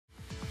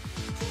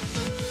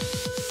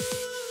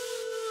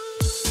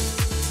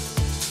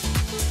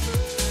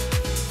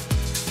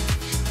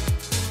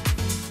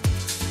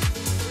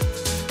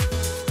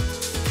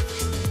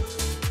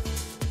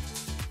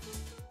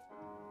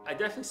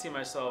definitely see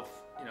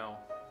myself, you know,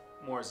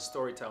 more as a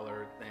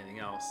storyteller than anything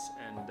else,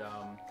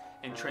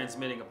 and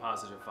transmitting a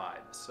positive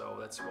vibe. So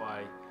that's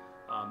why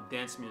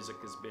dance music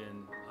has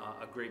been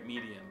a great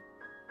medium.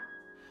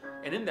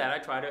 And in that, I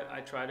try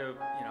to,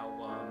 you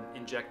know,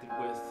 inject it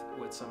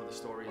with some of the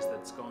stories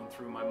that's going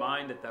through my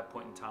mind at that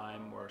point in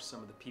time, or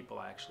some of the people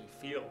I actually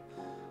feel,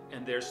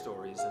 and their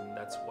stories. And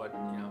that's what,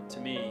 you know, to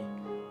me,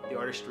 the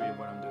artistry of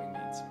what I'm doing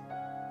means.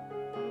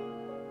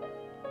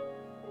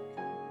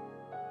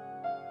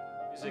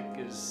 Music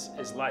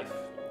is life.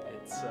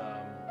 It's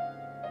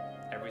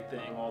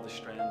everything, all the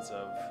strands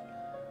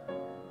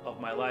of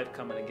my life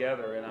coming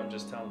together, and I'm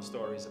just telling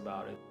stories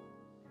about it.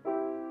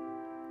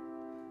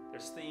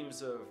 There's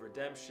themes of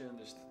redemption,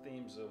 there's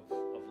themes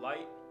of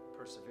light,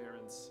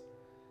 perseverance,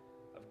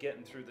 of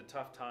getting through the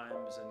tough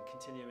times and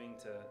continuing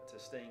to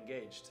stay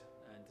engaged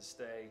and to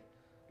stay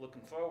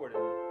looking forward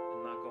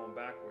and not going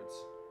backwards.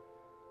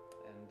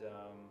 And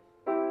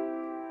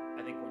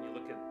I think when you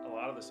look at a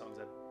lot of the songs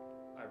that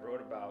I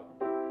wrote about,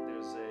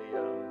 there's a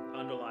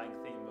underlying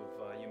theme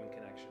of human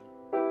connection.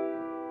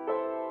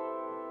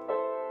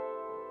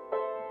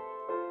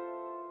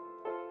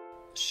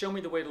 Show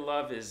Me the Way to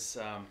Love is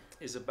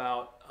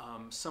about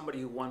somebody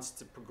who wants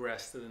to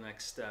progress to the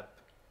next step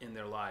in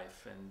their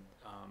life, and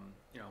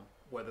you know,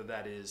 whether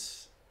that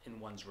is in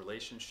one's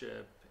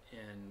relationship,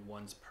 in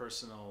one's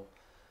personal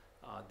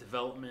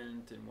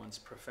development, in one's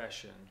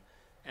profession,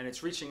 and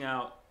it's reaching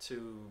out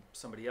to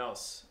somebody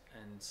else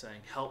and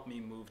saying, help me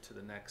move to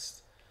the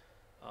next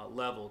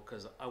level,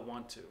 because I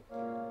want to.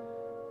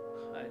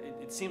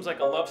 It seems like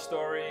a love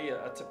story,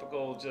 a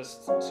typical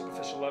just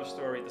superficial love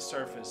story at the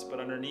surface, but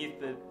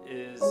underneath it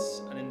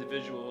is an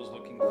individual who's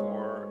looking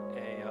for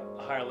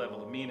a higher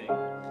level of meaning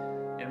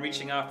and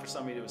reaching out for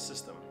somebody to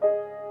assist them.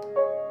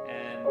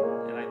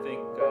 And I think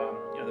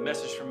you know, the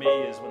message for me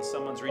is when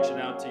someone's reaching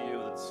out to you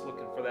that's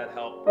looking for that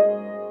help, you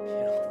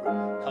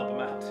know, help them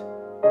out.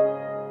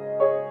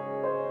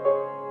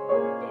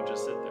 Don't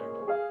just sit there.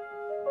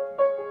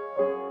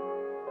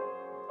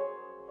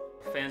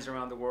 Fans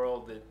around the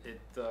world,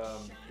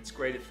 it's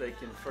great if they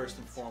can first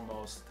and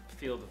foremost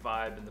feel the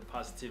vibe and the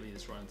positivity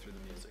that's running through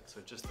the music.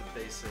 So just the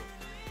basic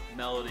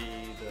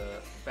melody,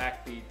 the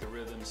backbeat, the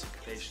rhythm,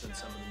 syncopation, and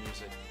some of the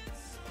music.